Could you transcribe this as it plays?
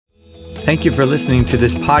Thank you for listening to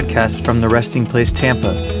this podcast from the Resting Place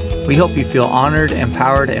Tampa. We hope you feel honored,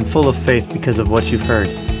 empowered, and full of faith because of what you've heard.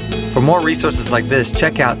 For more resources like this,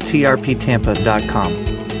 check out trptampa.com.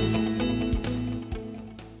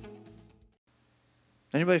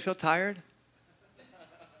 Anybody feel tired?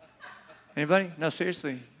 Anybody? No,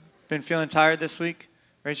 seriously. Been feeling tired this week?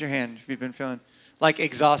 Raise your hand if you've been feeling like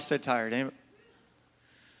exhausted, tired. Anybody?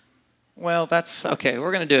 Well, that's okay.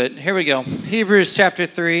 We're going to do it. Here we go. Hebrews chapter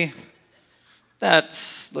 3. That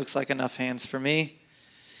looks like enough hands for me.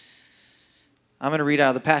 I'm going to read out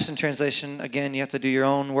of the Passion Translation. Again, you have to do your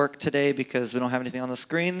own work today because we don't have anything on the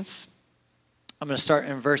screens. I'm going to start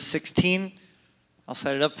in verse 16. I'll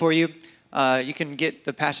set it up for you. You can get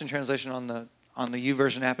the Passion Translation on the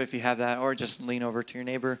YouVersion app if you have that, or just lean over to your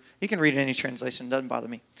neighbor. You can read any translation. It doesn't bother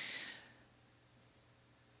me.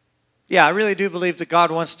 Yeah, I really do believe that God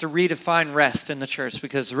wants to redefine rest in the church,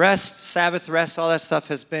 because rest, Sabbath rest, all that stuff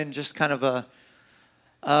has been just kind of a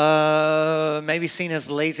maybe seen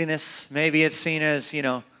as laziness. Maybe it's seen as,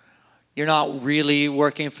 you're not really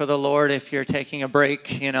working for the Lord if you're taking a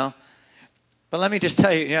break, But let me just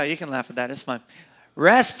tell you, you can laugh at that. It's fine.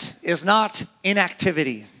 Rest is not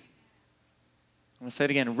inactivity. I'm going to say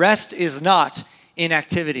it again. Rest is not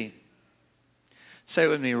inactivity. Say it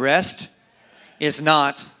with me. Rest is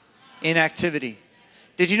not inactivity.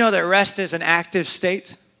 Did you know that rest is an active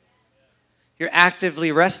state? You're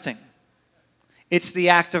actively resting. It's the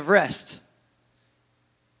act of rest.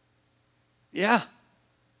 Yeah,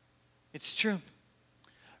 it's true.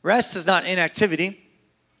 Rest is not inactivity.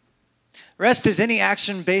 Rest is any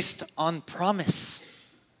action based on promise.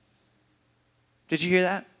 Did you hear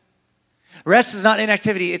that? Rest is not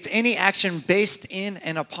inactivity. It's any action based in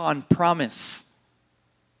and upon promise.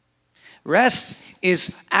 Rest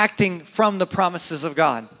is acting from the promises of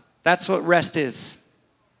God. That's what rest is.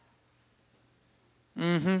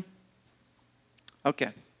 Okay.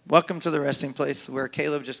 Welcome to the resting place where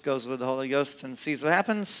Caleb just goes with the Holy Ghost and sees what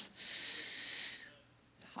happens.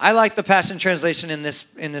 I like the Passion Translation in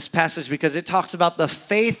this passage because it talks about the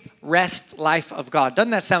faith rest life of God.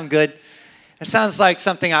 Doesn't that sound good? It sounds like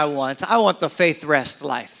something I want. I want the faith rest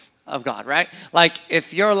life of God, right? Like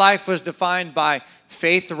if your life was defined by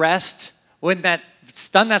faith rest, doesn't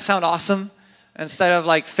that sound awesome? Instead of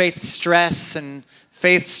like faith stress and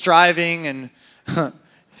faith striving and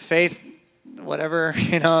faith whatever,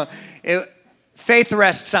 faith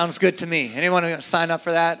rest sounds good to me. Anyone sign up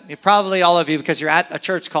for that? Probably all of you, because you're at a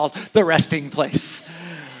church called The Resting Place.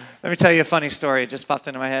 Let me tell you a funny story. It just popped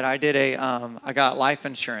into my head. I got life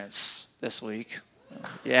insurance this week.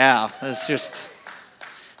 Yeah, it's just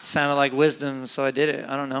sounded like wisdom, so I did it.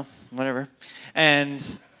 I don't know, whatever. And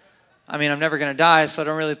I'm never going to die, so I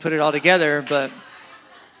don't really put it all together, but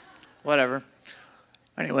whatever.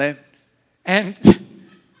 Anyway, and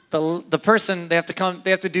the person, they have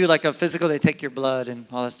to do like a physical, they take your blood and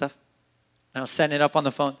all that stuff. And I was setting it up on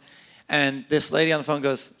the phone. And this lady on the phone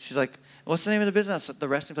she's like, what's the name of the business? The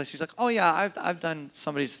Resting Place. She's like, oh yeah, I've done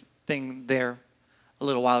somebody's thing there a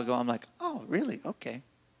little while ago. I'm like, oh really? Okay.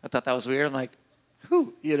 I thought that was weird. I'm like,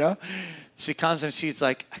 who? She comes and she's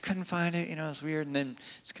like, I couldn't find it. It was weird. And then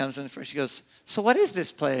she comes in first. She goes, so what is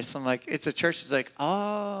this place? I'm like, it's a church. She's like,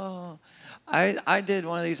 oh, I did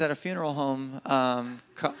one of these at a funeral home, and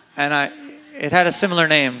it had a similar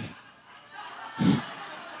name.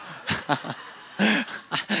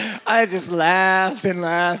 I just laughed and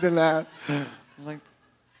laughed and laughed. I'm like,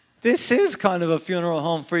 this is kind of a funeral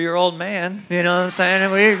home for your old man. You know what I'm saying?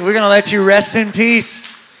 And we're going to let you rest in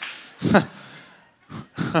peace.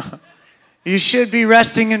 You should be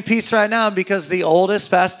resting in peace right now because the old has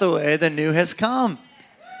passed away, the new has come.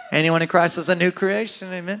 Anyone in Christ is a new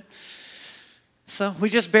creation, amen? So we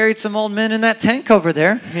just buried some old men in that tank over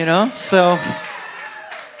there, so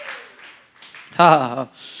that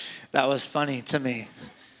was funny to me.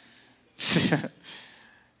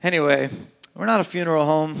 Anyway, we're not a funeral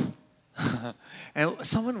home. And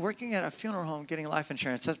someone working at a funeral home getting life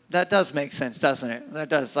insurance, that does make sense, doesn't it? That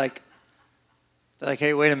does, like,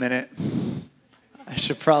 hey, wait a minute. I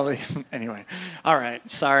should probably, anyway. All right,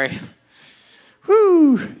 sorry.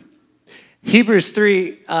 Whew. Hebrews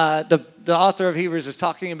 3, the author of Hebrews is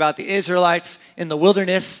talking about the Israelites in the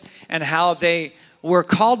wilderness and how they were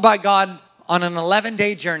called by God on an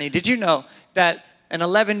 11-day journey. Did you know that an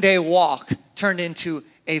 11-day walk turned into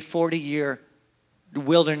a 40-year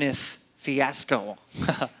wilderness fiasco?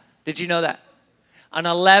 Did you know that? An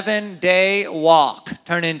 11-day walk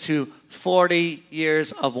turned into 40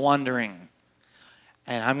 years of wandering.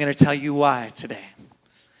 And I'm going to tell you why today.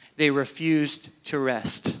 They refused to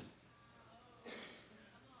rest.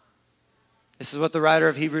 This is what the writer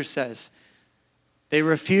of Hebrews says. They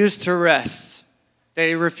refused to rest.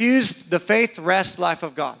 They refused the faith, rest, life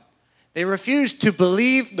of God. They refused to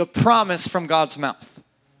believe the promise from God's mouth.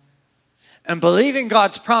 And believing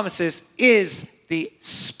God's promises is the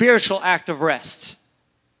spiritual act of rest.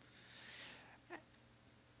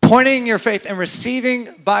 Pointing your faith and receiving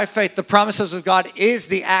by faith the promises of God is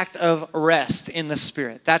the act of rest in the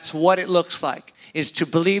Spirit. That's what it looks like, is to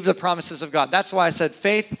believe the promises of God. That's why I said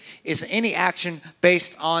faith is any action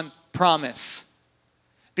based on promise.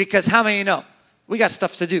 Because how many know? We got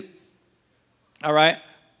stuff to do. All right?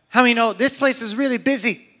 How many know this place is really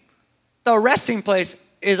busy? The resting place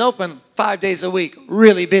is open 5 days a week,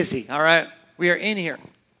 really busy. All right? We are in here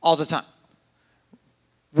all the time.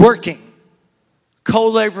 Working.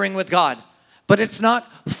 Co-laboring with God. But it's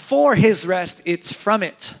not for His rest, it's from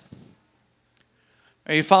it.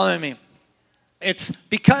 Are you following me? It's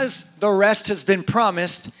because the rest has been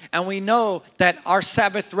promised, and we know that our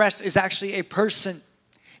Sabbath rest is actually a person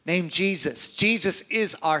named Jesus. Jesus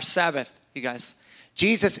is our Sabbath, you guys.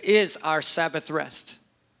 Jesus is our Sabbath rest.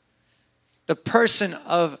 The person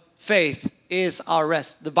of faith is our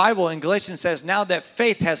rest. The Bible in Galatians says, now that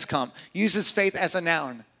faith has come, uses faith as a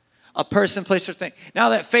noun. A person, place, or thing. Now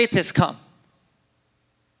that faith has come,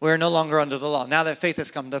 we're no longer under the law. Now that faith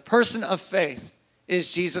has come, the person of faith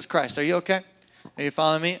is Jesus Christ. Are you okay? Are you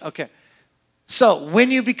following me? Okay. So when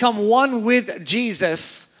you become one with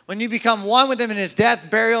Jesus, when you become one with Him in His death,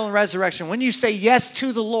 burial, and resurrection, when you say yes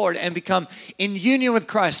to the Lord and become in union with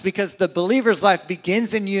Christ, because the believer's life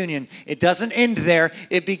begins in union. It doesn't end there.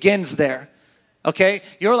 It begins there. Okay?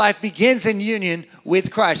 Your life begins in union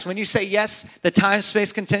with Christ. When you say yes, the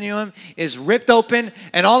time-space continuum is ripped open,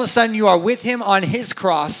 and all of a sudden you are with Him on His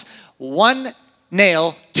cross, one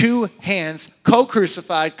nail, two hands,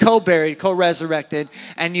 co-crucified, co-buried, co-resurrected,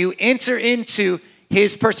 and you enter into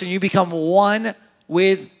His person. You become one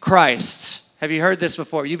with Christ. Have you heard this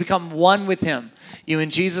before? You become one with Him. You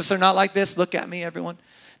and Jesus are not like this. Look at me, everyone.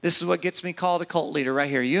 This is what gets me called a cult leader right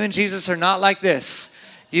here. You and Jesus are not like this.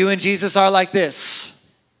 You and Jesus are like this.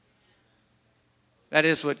 That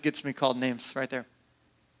is what gets me called names right there.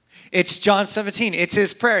 It's John 17. It's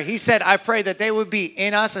His prayer. He said, I pray that they would be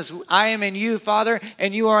in us as I am in you, Father,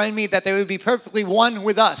 and you are in me, that they would be perfectly one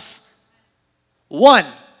with us. One.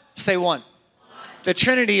 Say one. The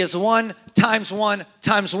Trinity is 1 times 1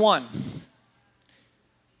 times 1.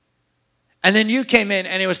 And then you came in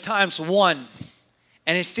and it was times 1.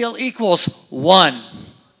 And it still equals 1.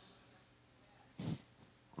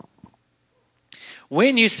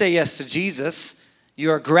 When you say yes to Jesus,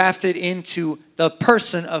 you are grafted into the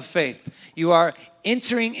person of faith. You are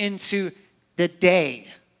entering into the day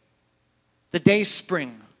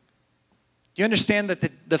spring. Do you understand that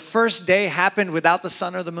the first day happened without the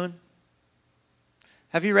sun or the moon?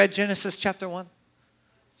 Have you read Genesis chapter 1?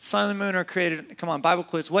 Sun and the moon are created. Come on, Bible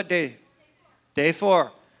quiz. What day? Day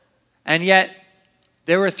 4. And yet,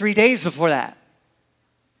 there were 3 days before that.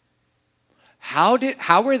 How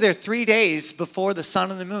were there 3 days before the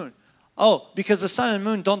sun and the moon? Oh, because the sun and the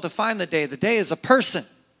moon don't define the day. The day is a person.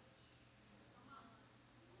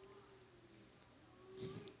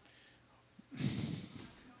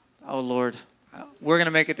 Oh, Lord. We're going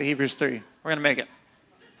to make it to Hebrews 3. We're going to make it.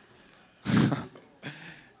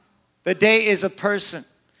 The day is a person.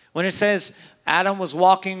 When it says Adam was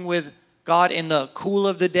walking with God in the cool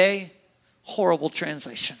of the day, horrible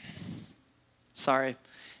translation. Sorry.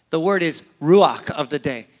 The word is ruach of the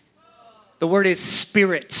day. The word is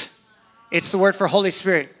spirit. It's the word for Holy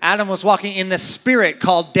Spirit. Adam was walking in the spirit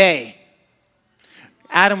called day.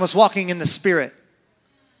 Adam was walking in the Spirit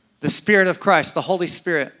of Christ, the Holy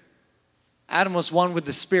Spirit. Adam was one with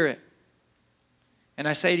the Spirit. And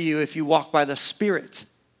I say to you, if you walk by the Spirit,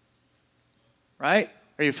 right?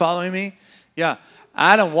 Are you following me? Yeah.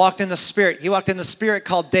 Adam walked in the Spirit. He walked in the Spirit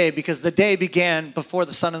called day because the day began before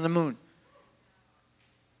the sun and the moon.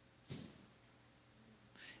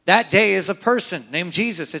 That day is a person named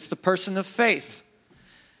Jesus. It's the person of faith.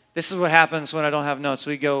 This is what happens when I don't have notes.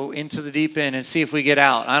 We go into the deep end and see if we get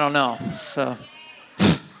out. I don't know.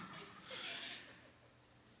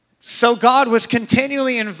 So God was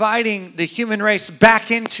continually inviting the human race back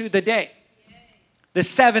into the day. The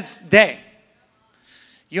seventh day.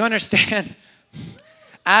 You understand?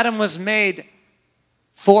 Adam was made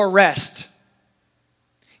for rest.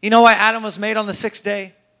 You know why Adam was made on the sixth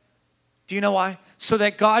day? Do you know why? So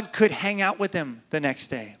that God could hang out with him the next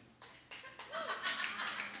day.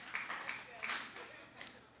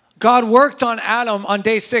 God worked on Adam on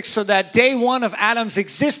day 6 so that day 1 of Adam's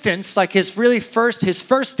existence, like his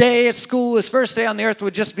first day at school, his first day on the earth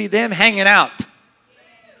would just be them hanging out.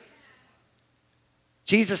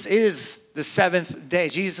 Jesus is the seventh day.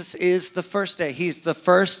 Jesus is the first day. He's the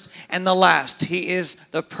first and the last. He is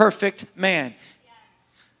the perfect man.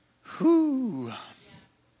 Whew.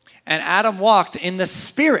 And Adam walked in the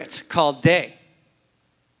spirit called day.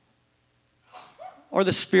 Or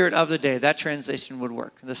the spirit of the day. That translation would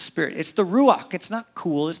work. The spirit. It's the ruach. It's not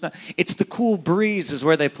cool. It's the cool breeze is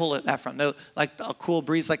where they pull that from. Like a cool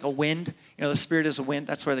breeze, like a wind. You know, the spirit is a wind.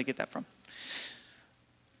 That's where they get that from.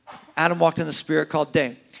 Adam walked in the spirit called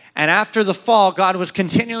day. And after the fall, God was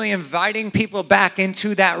continually inviting people back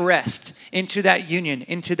into that rest, into that union,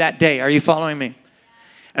 into that day. Are you following me?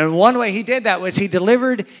 And one way he did that was he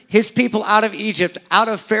delivered his people out of Egypt, out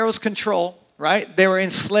of Pharaoh's control. Right? They were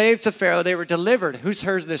enslaved to Pharaoh. They were delivered. Who's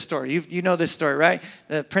heard this story? You know this story, right?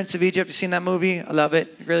 The Prince of Egypt. You seen that movie? I love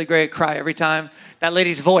it. Really great. Cry every time. That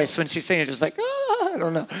lady's voice when she's singing, just like, I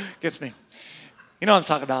don't know. Gets me. You know what I'm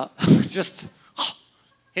talking about. Just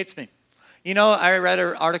hits me. You know, I read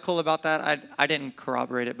an article about that. I didn't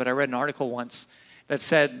corroborate it, but I read an article once that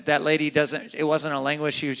said that lady it wasn't a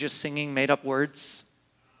language. She was just singing made up words.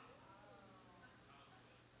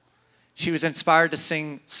 She was inspired to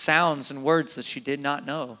sing sounds and words that she did not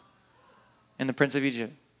know in the Prince of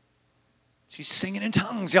Egypt. She's singing in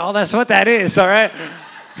tongues, y'all. That's what that is, all right?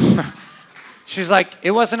 She's like,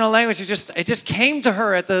 it wasn't a language. It just came to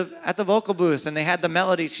her at the vocal booth, and they had the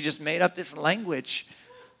melody. She just made up this language.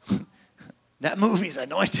 That movie's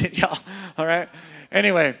anointed, y'all, all right?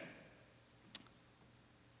 Anyway,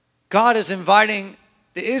 God is inviting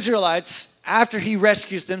the Israelites after he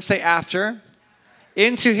rescues them, say after,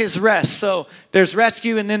 into his rest. So there's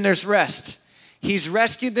rescue and then there's rest. He's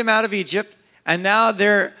rescued them out of Egypt, and now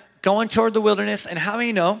they're going toward the wilderness. And how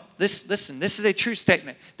many know this? Listen, this is a true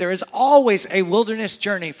statement. There is always a wilderness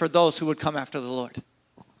journey for those who would come after the Lord.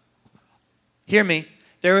 Hear me.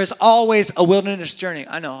 There is always a wilderness journey.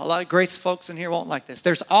 I know a lot of grace folks in here won't like this.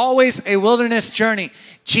 There's always a wilderness journey.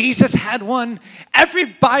 Jesus had one. Every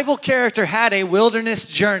Bible character had a wilderness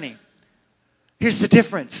journey. Here's the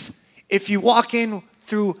difference. If you walk in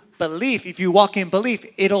through belief,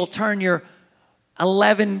 it'll turn your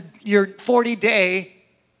 40-day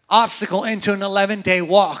obstacle into an 11-day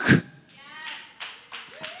walk. Yes.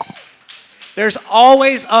 There's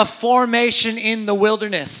always a formation in the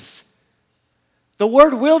wilderness. The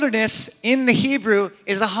word wilderness in the Hebrew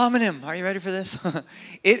is a homonym. Are you ready for this?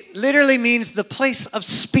 It literally means the place of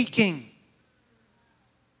speaking.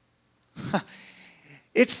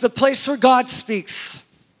 It's the place where God speaks.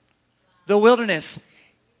 The wilderness.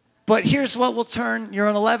 But here's what will turn your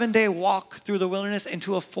 11-day walk through the wilderness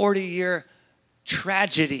into a 40-year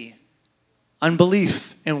tragedy.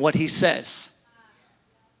 Unbelief in what he says.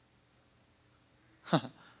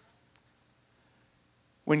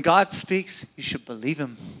 When God speaks, you should believe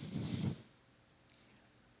him.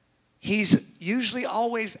 He's usually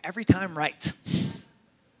always, every time right.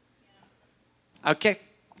 Okay?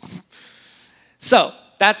 So,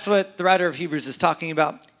 that's what the writer of Hebrews is talking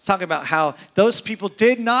about. He's talking about how those people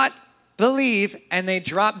did not believe and they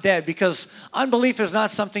dropped dead, because unbelief is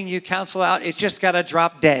not something you counsel out. It's just got to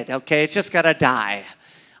drop dead, okay? It's just got to die.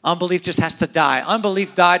 Unbelief just has to die.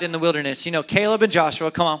 Unbelief died in the wilderness. You know, Caleb and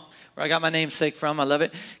Joshua, come on, where I got my namesake from. I love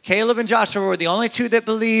it. Caleb and Joshua were the only two that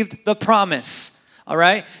believed the promise. All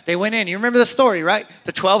right? They went in. You remember the story, right?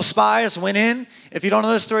 The 12 spies went in. If you don't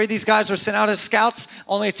know the story, these guys were sent out as scouts.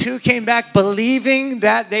 Only 2 came back believing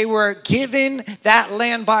that they were given that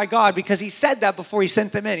land by God, because he said that before he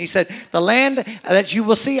sent them in. He said, the land that you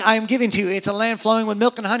will see, I am giving to you. It's a land flowing with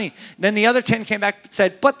milk and honey. Then the other 10 came back and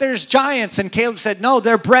said, but there's giants. And Caleb said, no,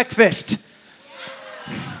 they're breakfast.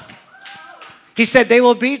 He said, they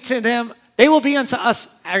will be unto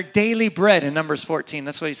us our daily bread in Numbers 14.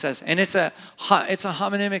 That's what he says. And it's a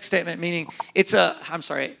homonymic statement, meaning it's a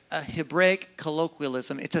Hebraic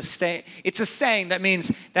colloquialism. It's a saying that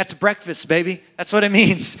means that's breakfast, baby. That's what it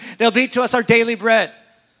means. They'll be to us our daily bread.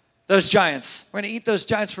 Those giants. We're going to eat those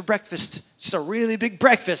giants for breakfast. Just a really big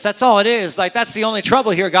breakfast. That's all it is. Like, that's the only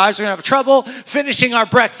trouble here, guys. We're going to have trouble finishing our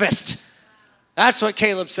breakfast. That's what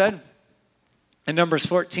Caleb said in Numbers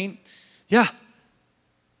 14. Yeah.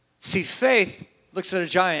 See, faith looks at a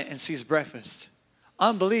giant and sees breakfast.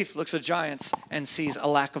 Unbelief looks at giants and sees a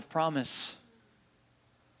lack of promise.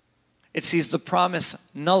 It sees the promise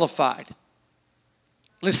nullified.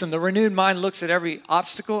 Listen, the renewed mind looks at every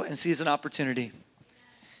obstacle and sees an opportunity.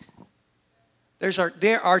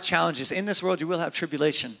 There are challenges. In this world, you will have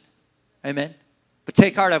tribulation. Amen? But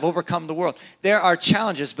take heart, I've overcome the world. There are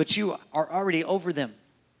challenges, but you are already over them.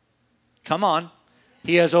 Come on.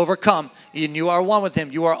 He has overcome, and you are one with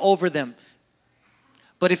him. You are over them.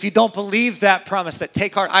 But if you don't believe that promise, that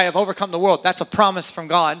take heart, I have overcome the world, that's a promise from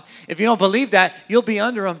God. If you don't believe that, you'll be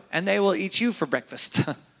under them and they will eat you for breakfast.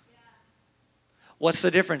 What's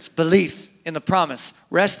the difference? Belief in the promise.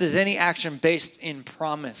 Rest is any action based in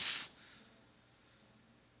promise.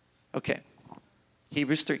 Okay.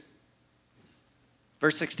 Hebrews 3.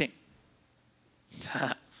 Verse 16.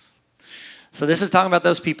 So this is talking about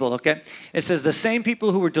those people, okay? It says, the same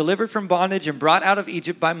people who were delivered from bondage and brought out of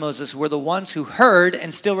Egypt by Moses were the ones who heard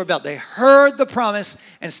and still rebelled. They heard the promise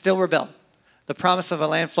and still rebelled. The promise of a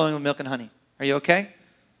land flowing with milk and honey. Are you okay?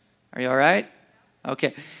 Are you all right?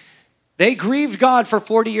 Okay. They grieved God for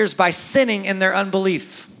 40 years by sinning in their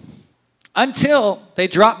unbelief until they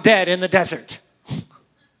dropped dead in the desert.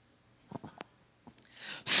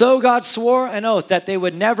 So God swore an oath that they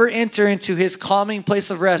would never enter into his calming place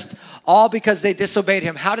of rest, all because they disobeyed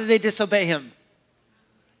him. How did they disobey him?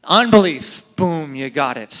 Unbelief. Boom, you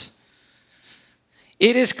got it.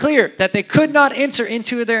 It is clear that they could not enter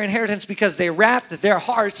into their inheritance because they wrapped their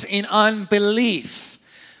hearts in unbelief.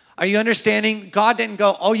 Are you understanding? God didn't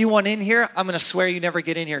go, oh, you want in here? I'm going to swear you never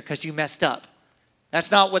get in here because you messed up.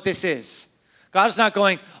 That's not what this is. God's not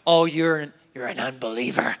going, oh, you're an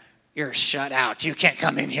unbeliever. You're shut out. You can't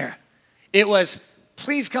come in here. It was,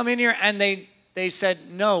 please come in here. And they said,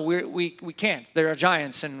 no, we can't. There are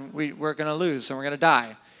giants and we're going to lose and we're going to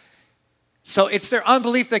die. So it's their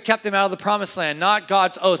unbelief that kept them out of the promised land, not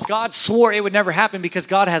God's oath. God swore it would never happen because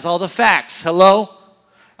God has all the facts. Hello?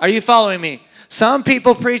 Are you following me? Some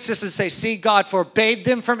people preach this and say, see, God forbade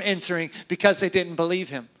them from entering because they didn't believe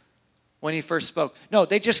him when he first spoke. No,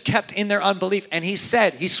 they just kept in their unbelief. And he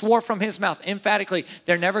swore from his mouth emphatically,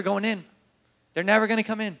 they're never going in. They're never going to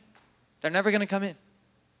come in. They're never going to come in.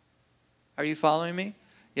 Are you following me?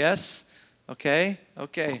 Yes? Okay.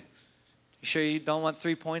 You sure you don't want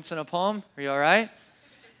 3 points in a poem? Are you all right?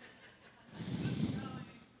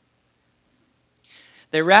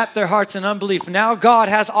 They wrapped their hearts in unbelief. Now God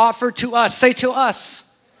has offered to us. Say to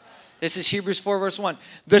us. This is Hebrews 4 verse 1.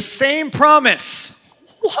 The same promise.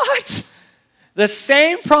 What? The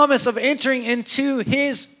same promise of entering into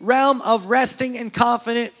his realm of resting in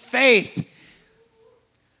confident faith.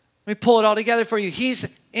 Let me pull it all together for you.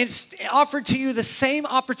 He's offered to you the same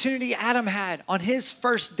opportunity Adam had on his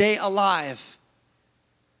first day alive.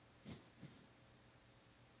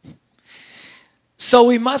 So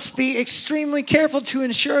we must be extremely careful to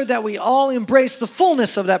ensure that we all embrace the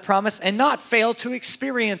fullness of that promise and not fail to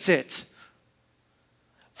experience it.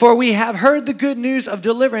 For we have heard the good news of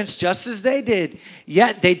deliverance just as they did,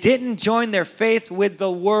 yet they didn't join their faith with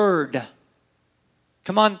the word.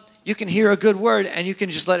 Come on, you can hear a good word and you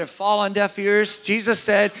can just let it fall on deaf ears. Jesus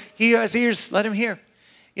said, he who has ears, let him hear.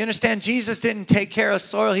 You understand, Jesus didn't take care of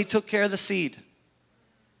soil, he took care of the seed.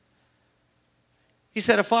 He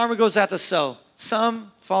said a farmer goes out to sow.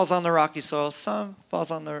 Some falls on the rocky soil, some falls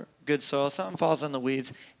on the good soil, some falls on the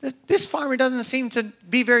weeds. This farmer doesn't seem to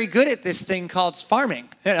be very good at this thing called farming.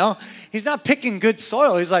 You know, he's not picking good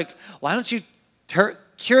soil. He's like, why don't you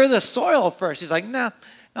cure the soil first? He's like, no,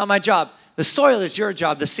 not my job. The soil is your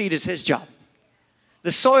job. The seed is his job.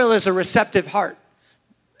 The soil is a receptive heart.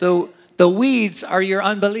 The weeds are your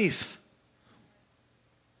unbelief.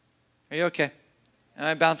 Are you okay? Am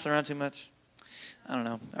I bouncing around too much? I don't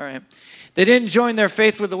know. All right. They didn't join their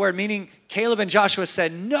faith with the word, meaning Caleb and Joshua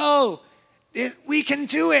said, no, we can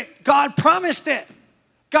do it. God promised it.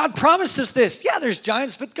 God promised us this. Yeah, there's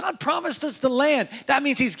giants, but God promised us the land. That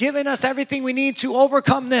means he's given us everything we need to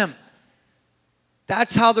overcome them.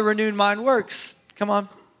 That's how the renewed mind works. Come on.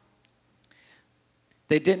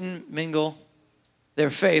 They didn't mingle their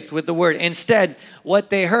faith with the word. Instead, what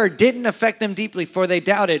they heard didn't affect them deeply, for they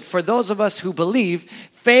doubted. For those of us who believe,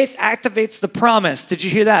 faith activates the promise. Did you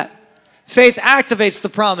hear that? Faith activates the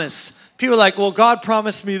promise. People are like, well, God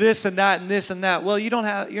promised me this and that and this and that. Well, you're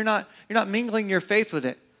not mingling your faith with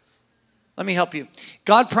it. Let me help you.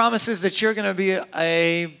 God promises that you're going to be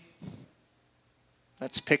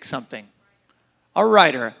let's pick something. A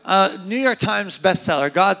writer, a New York Times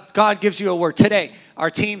bestseller. God gives you a word. Today, our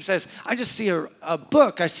team says, I just see a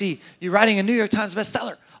book. I see you writing a New York Times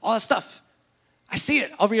bestseller. All that stuff. I see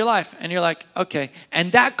it over your life. And you're like, okay.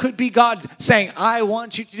 And that could be God saying, I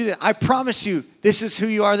want you to do that. I promise you, this is who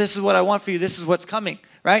you are. This is what I want for you. This is what's coming,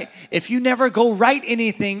 right? If you never go write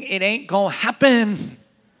anything, it ain't going to happen.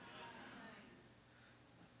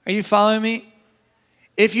 Are you following me?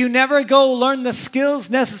 If you never go learn the skills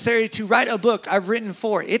necessary to write a book, I've written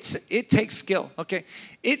 4. It takes skill, okay?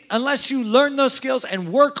 Unless you learn those skills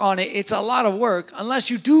and work on it, it's a lot of work.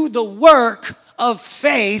 Unless you do the work of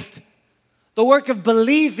faith, the work of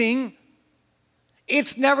believing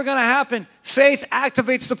It's never going to happen. Faith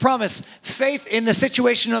activates the promise. Faith in the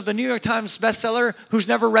situation of the New York Times bestseller who's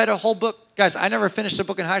never read a whole book. Guys, I never finished a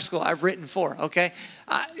book in high school. I've written 4, okay?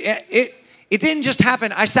 It didn't just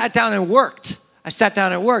happen. I sat down and worked. I sat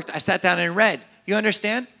down and read. You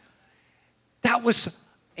understand? That was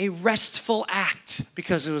a restful act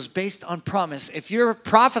because it was based on promise. If you're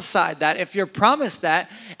prophesied that, if you're promised that,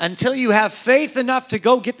 until you have faith enough to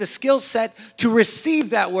go get the skill set to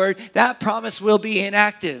receive that word, that promise will be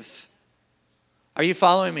inactive. Are you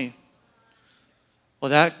following me?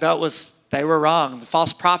 Well, they were wrong. The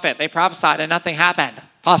false prophet, they prophesied and nothing happened.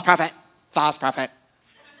 False prophet, false prophet,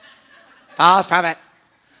 false prophet.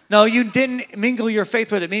 No, you didn't mingle your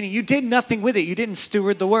faith with it, meaning you did nothing with it. You didn't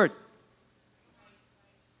steward the word.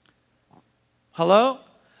 Hello?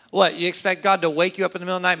 What, you expect God to wake you up in the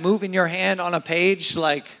middle of the night, moving your hand on a page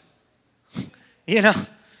like,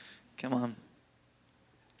 come on.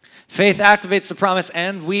 Faith activates the promise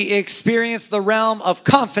and we experience the realm of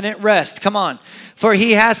confident rest. Come on. For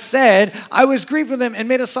he has said, I was grieved with them and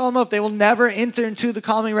made a solemn oath. They will never enter into the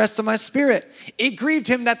calming rest of my spirit. It grieved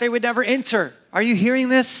him that they would never enter. Are you hearing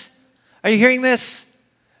this? Are you hearing this?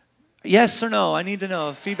 Yes or no? I need to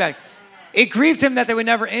know. Feedback. It grieved him that they would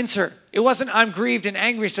never enter. It wasn't, I'm grieved and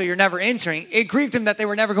angry, so you're never entering. It grieved him that they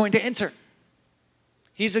were never going to enter.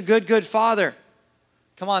 He's a good, good father.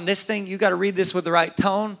 Come on, this thing, you got to read this with the right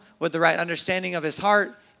tone, with the right understanding of his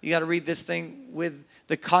heart. You got to read this thing with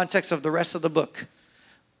the context of the rest of the book.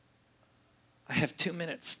 I have 2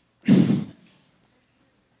 minutes.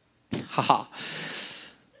 Haha.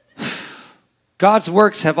 God's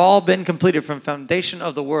works have all been completed from the foundation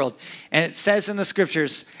of the world. And it says in the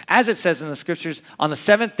scriptures, as it says in the scriptures, on the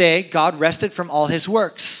 7th day, God rested from all his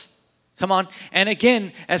works. Come on. And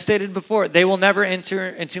again, as stated before, they will never enter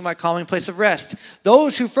into my calming place of rest.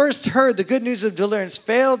 Those who first heard the good news of deliverance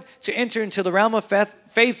failed to enter into the realm of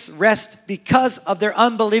faith's rest because of their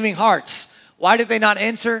unbelieving hearts. Why did they not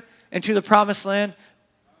enter into the promised land?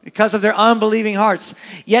 Because of their unbelieving hearts.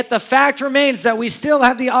 Yet the fact remains that we still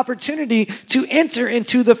have the opportunity to enter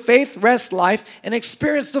into the faith rest life and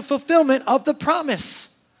experience the fulfillment of the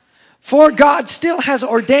promise. For God still has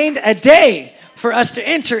ordained a day for us to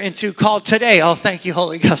enter into called today. Oh, thank you,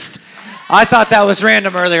 Holy Ghost. I thought that was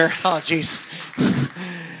random earlier. Oh, Jesus.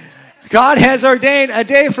 God has ordained a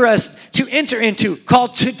day for us to enter into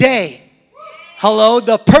called today. Hello,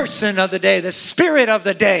 the person of the day, the spirit of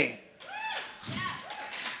the day.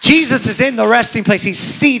 Jesus is in the resting place. He's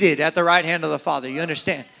seated at the right hand of the Father. You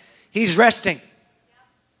understand? He's resting.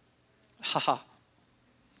 I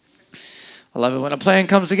love it when a plan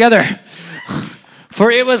comes together. For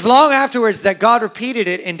it was long afterwards that God repeated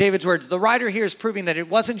it in David's words. The writer here is proving that it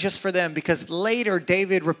wasn't just for them because later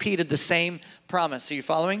David repeated the same promise. Are you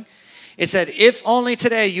following? It said, if only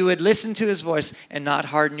today you would listen to his voice and not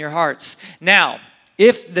harden your hearts. Now,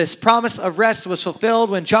 if this promise of rest was fulfilled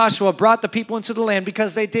when Joshua brought the people into the land,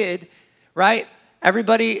 because they did, right?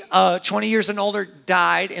 Everybody 20 years and older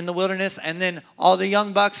died in the wilderness, and then all the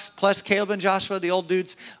young bucks plus Caleb and Joshua, the old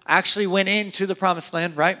dudes, actually went into the promised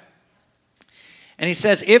land, right? And he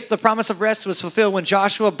says, if the promise of rest was fulfilled when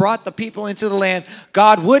Joshua brought the people into the land,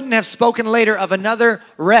 God wouldn't have spoken later of another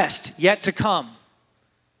rest yet to come.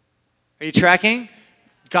 Are you tracking?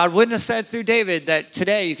 God wouldn't have said through David that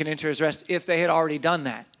today you can enter his rest if they had already done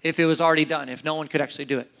that, if it was already done, if no one could actually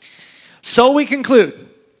do it. So we conclude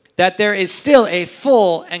that there is still a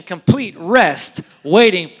full and complete rest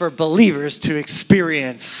waiting for believers to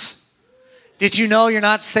experience. Did you know you're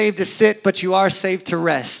not saved to sit, but you are saved to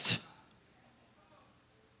rest?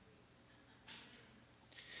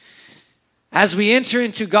 As we enter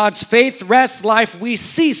into God's faith rest life, we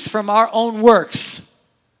cease from our own works,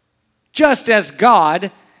 just as God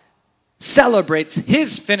celebrates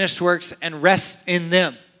his finished works and rests in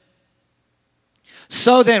them.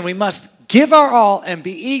 So then we must give our all and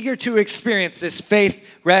be eager to experience this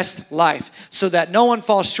faith rest life so that no one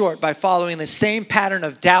falls short by following the same pattern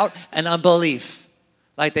of doubt and unbelief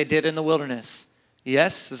like they did in the wilderness.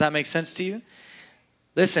 Yes? Does that make sense to you?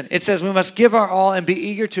 Listen, it says we must give our all and be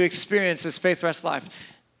eager to experience this faith rest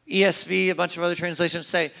life. ESV, a bunch of other translations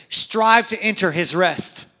say, strive to enter his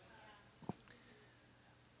rest.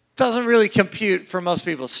 Doesn't really compute for most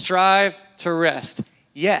people. Strive to rest.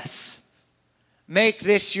 Yes. Make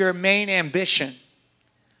this your main ambition.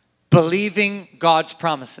 Believing God's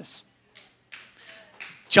promises.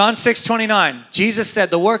 John 6:29. Jesus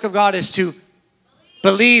said the work of God is to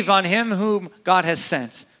believe on him whom God has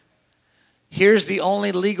sent. Here's the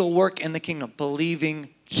only legal work in the kingdom. Believing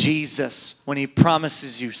Jesus when he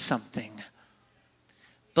promises you something.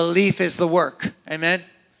 Belief is the work. Amen?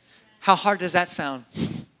 How hard does that sound?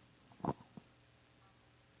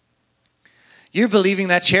 You're believing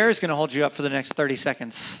that chair is going to hold you up for the next 30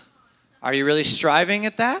 seconds. Are you really striving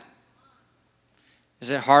at that? Is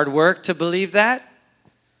it hard work to believe that?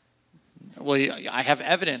 Well, I have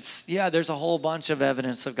evidence. Yeah, there's a whole bunch of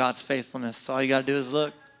evidence of God's faithfulness. So all you got to do is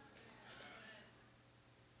look.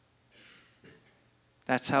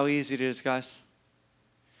 That's how easy it is, guys.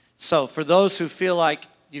 So for those who feel like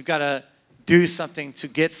you've got to do something to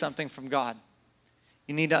get something from God,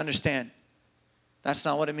 you need to understand that's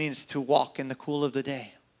not what it means to walk in the cool of the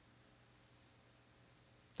day.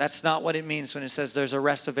 That's not what it means when it says there's a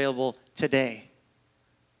rest available today.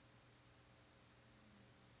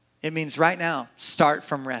 It means right now, start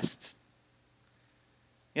from rest.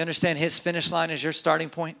 You understand his finish line is your starting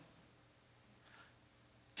point?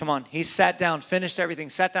 Come on, he sat down, finished everything,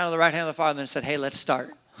 sat down to the right hand of the Father, and then said, hey, let's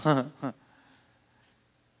start. You're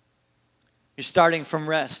starting from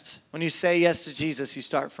rest. When you say yes to Jesus, you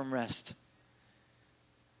start from rest.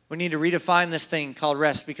 We need to redefine this thing called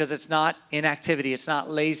rest because it's not inactivity. It's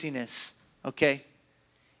not laziness, okay?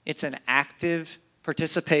 It's an active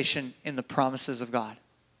participation in the promises of God.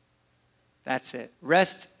 That's it.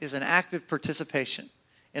 Rest is an active participation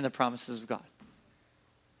in the promises of God.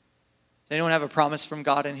 Does anyone have a promise from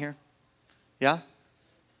God in here? Yeah?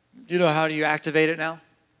 You know, how do you activate it now?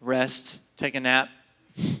 Rest, take a nap.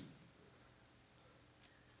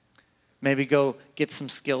 Maybe go get some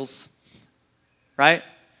skills, right?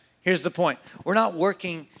 Here's the point. We're not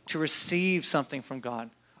working to receive something from God.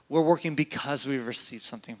 We're working because we've received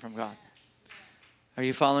something from God. Are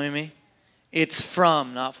you following me? It's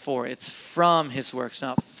from, not for. It's from his works,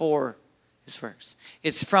 not for his works.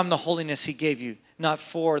 It's from the holiness he gave you, not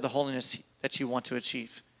for the holiness that you want to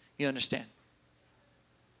achieve. You understand?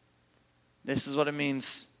 This is what it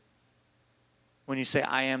means when you say,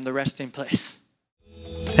 I am the resting place.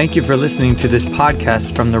 Thank you for listening to this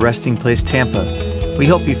podcast from the Resting Place Tampa. We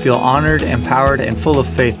hope you feel honored, empowered, and full of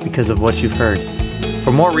faith because of what you've heard.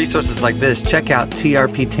 For more resources like this, check out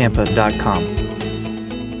trptampa.com.